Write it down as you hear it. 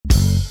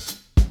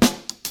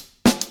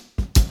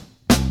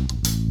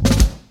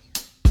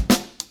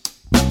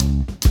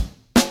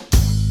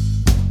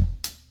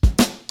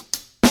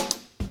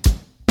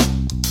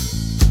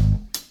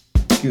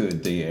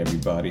Good day,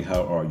 everybody.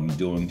 How are you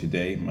doing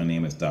today? My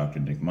name is Dr.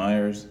 Nick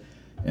Myers,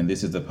 and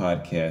this is the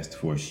podcast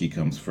for She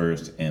Comes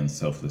First and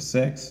Selfless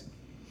Sex.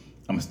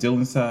 I'm still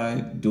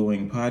inside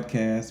doing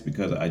podcasts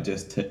because I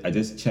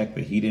just checked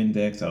the heat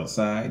index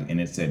outside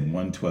and it said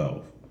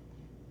 112.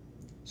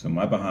 So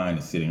my behind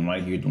is sitting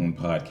right here doing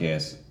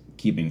podcasts,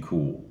 keeping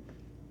cool.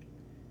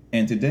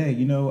 And today,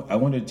 I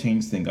want to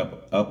change things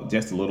up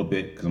just a little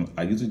bit because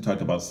I usually talk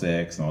about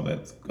sex and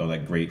all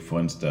that great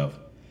fun stuff.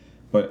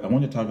 But I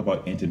want to talk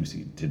about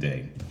intimacy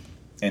today.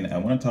 And I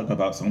want to talk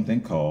about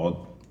something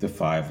called The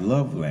 5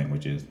 Love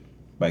Languages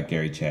by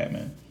Gary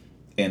Chapman.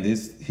 And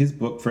his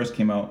book first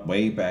came out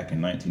way back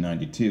in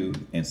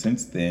 1992, and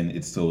since then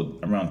it's sold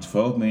around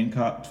 12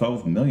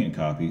 million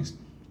copies.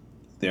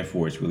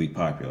 Therefore, it's really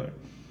popular.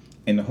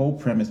 And the whole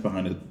premise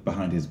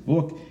behind his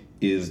book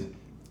is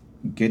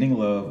getting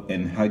love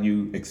and how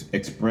you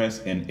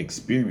express and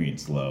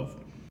experience love.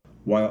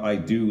 While I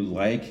do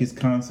like his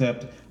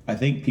concept, I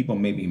think people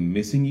may be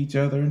missing each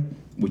other,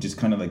 which is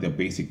kind of like the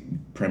basic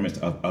premise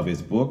of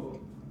his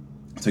book.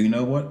 So you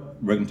know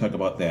what? We're going to talk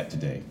about that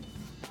today.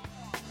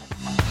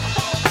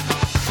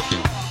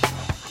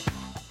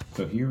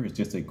 So here is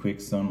just a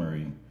quick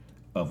summary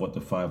of what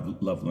the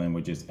 5 love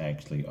languages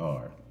actually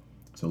are.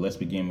 So let's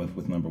begin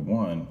with number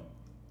 1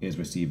 is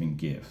receiving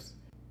gifts.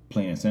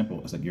 Plain and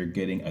simple, it's like you're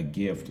getting a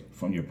gift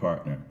from your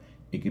partner.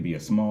 It could be a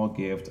small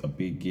gift, a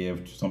big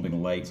gift,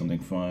 something light, something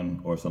fun,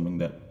 or something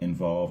that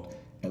involved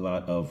a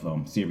lot of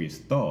serious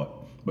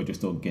thought, but you're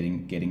still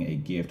getting a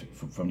gift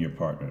from your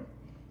partner.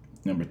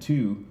 Number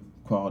 2,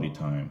 quality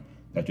time.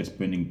 That you're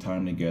spending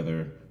time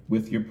together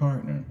with your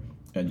partner.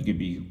 And you could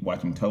be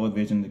watching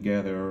television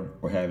together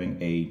or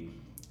having a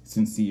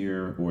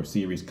sincere or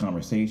serious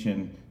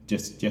conversation,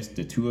 just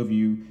the two of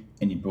you,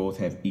 and you both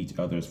have each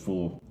other's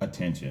full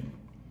attention.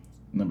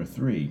 Number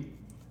 3,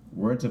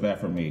 words of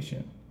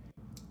affirmation.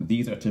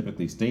 These are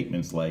typically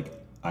statements like,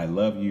 I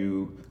love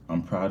you,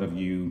 I'm proud of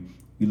you,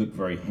 you look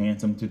very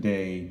handsome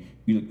today,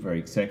 you look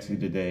very sexy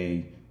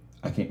today,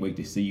 I can't wait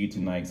to see you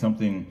tonight,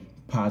 something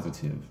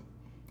positive.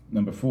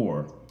 Number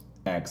 4,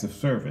 acts of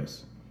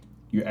service.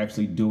 You're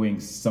actually doing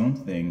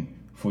something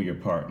for your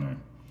partner.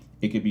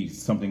 It could be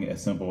something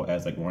as simple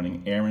as like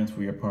running errands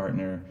for your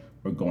partner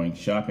or going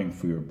shopping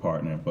for your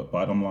partner, but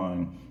bottom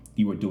line,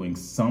 you are doing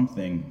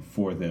something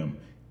for them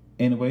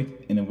in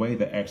a way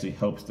that actually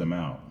helps them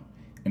out.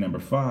 And number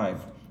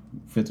 5,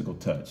 physical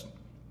touch.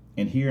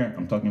 And here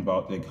I'm talking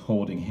about like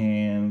holding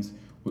hands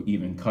or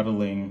even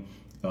cuddling,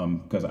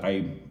 because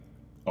I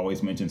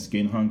always mention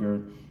skin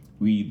hunger.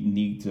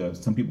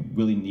 Some people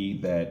really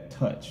need that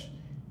touch.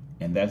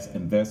 And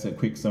that's a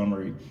quick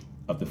summary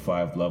of the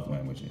 5 love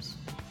languages.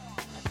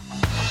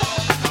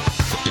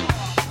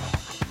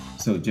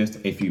 So just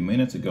a few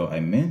minutes ago,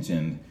 I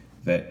mentioned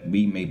that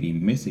we may be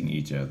missing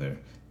each other.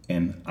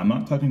 And I'm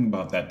not talking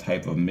about that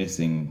type of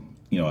missing,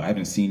 I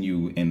haven't seen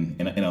you in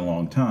a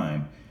long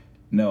time.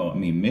 No, I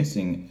mean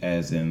missing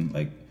as in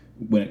like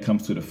when it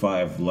comes to the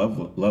 5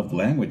 love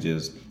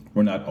languages,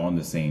 we're not on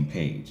the same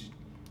page.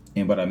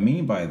 And what I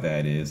mean by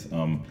that is,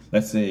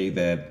 let's say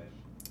that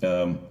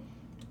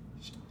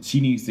she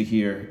needs to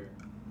hear,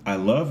 I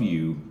love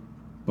you,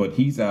 but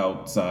he's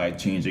outside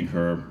changing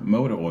her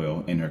motor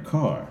oil in her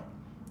car.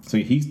 So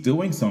he's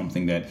doing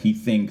something that he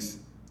thinks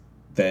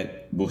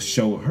that will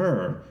show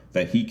her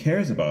that he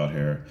cares about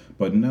her,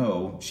 but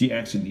no, she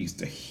actually needs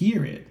to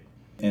hear it.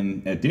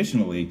 And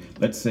additionally,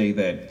 let's say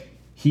that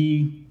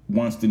he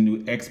wants the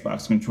new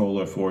Xbox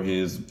controller for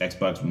his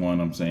Xbox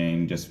One, I'm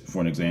saying just for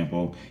an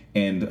example,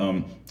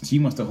 and she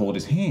wants to hold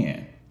his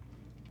hand.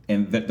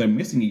 And that they're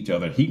missing each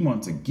other. He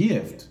wants a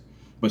gift,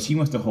 but she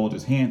wants to hold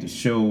his hand to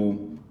show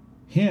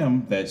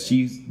him that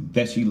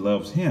she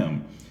loves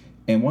him.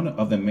 And one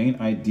of the main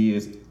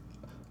ideas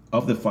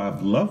of the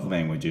 5 love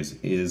languages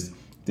is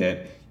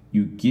that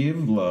you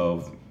give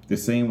love the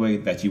same way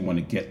that you want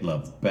to get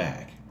love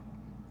back.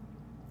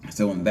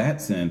 So in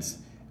that sense,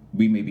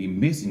 we may be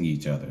missing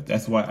each other.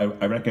 That's why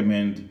I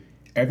recommend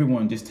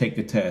everyone just take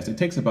the test. It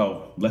takes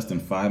about less than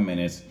 5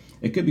 minutes.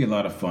 It could be a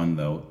lot of fun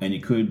though, and you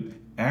could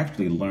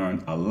actually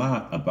learn a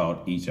lot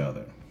about each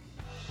other.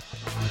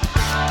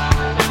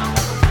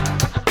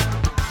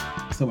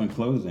 So in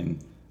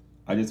closing,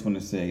 I just want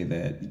to say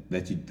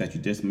that you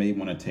just may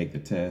want to take the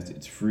test.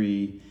 It's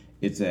free.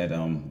 It's at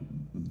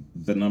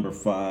the number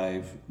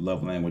 5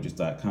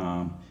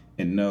 lovelanguages.com.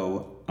 And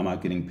no, I'm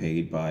not getting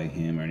paid by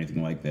him or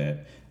anything like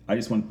that. I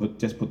just want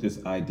to put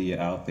this idea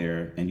out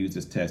there and use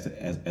this test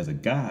as a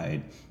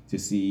guide to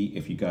see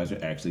if you guys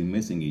are actually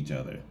missing each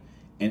other.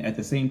 And at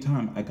the same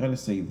time, I gotta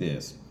say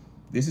this.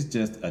 This is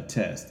just a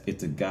test.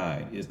 It's a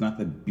guide. It's not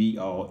the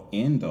be-all,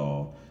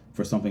 end-all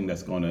for something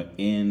that's going to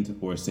end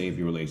or save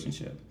your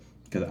relationship.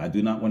 Because I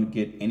do not want to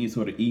get any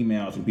sort of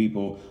emails from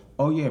people,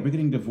 oh yeah, we're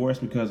getting divorced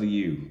because of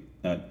you.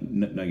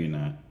 No, you're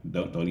not.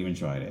 Don't even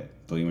try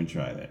that. Don't even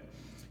try that.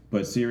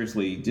 But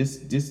seriously,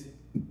 just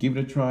give it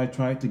a try.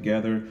 Try it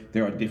together.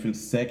 There are different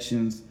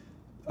sections,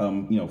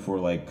 for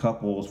like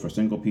couples, for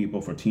single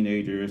people, for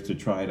teenagers to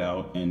try it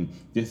out, and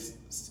just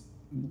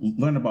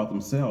learn about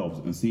themselves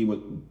and see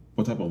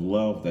what type of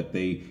love that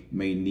they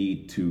may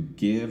need to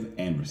give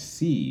and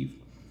receive.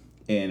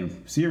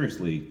 And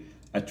seriously,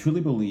 I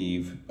truly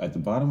believe at the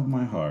bottom of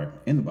my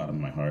heart, in the bottom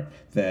of my heart,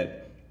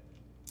 that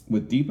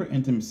with deeper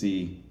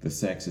intimacy, the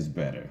sex is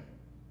better.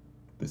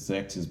 The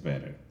sex is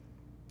better.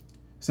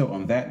 So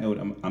on that note,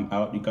 I'm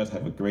out. You guys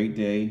have a great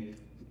day.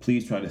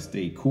 Please try to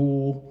stay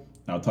cool.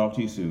 I'll talk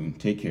to you soon.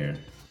 Take care.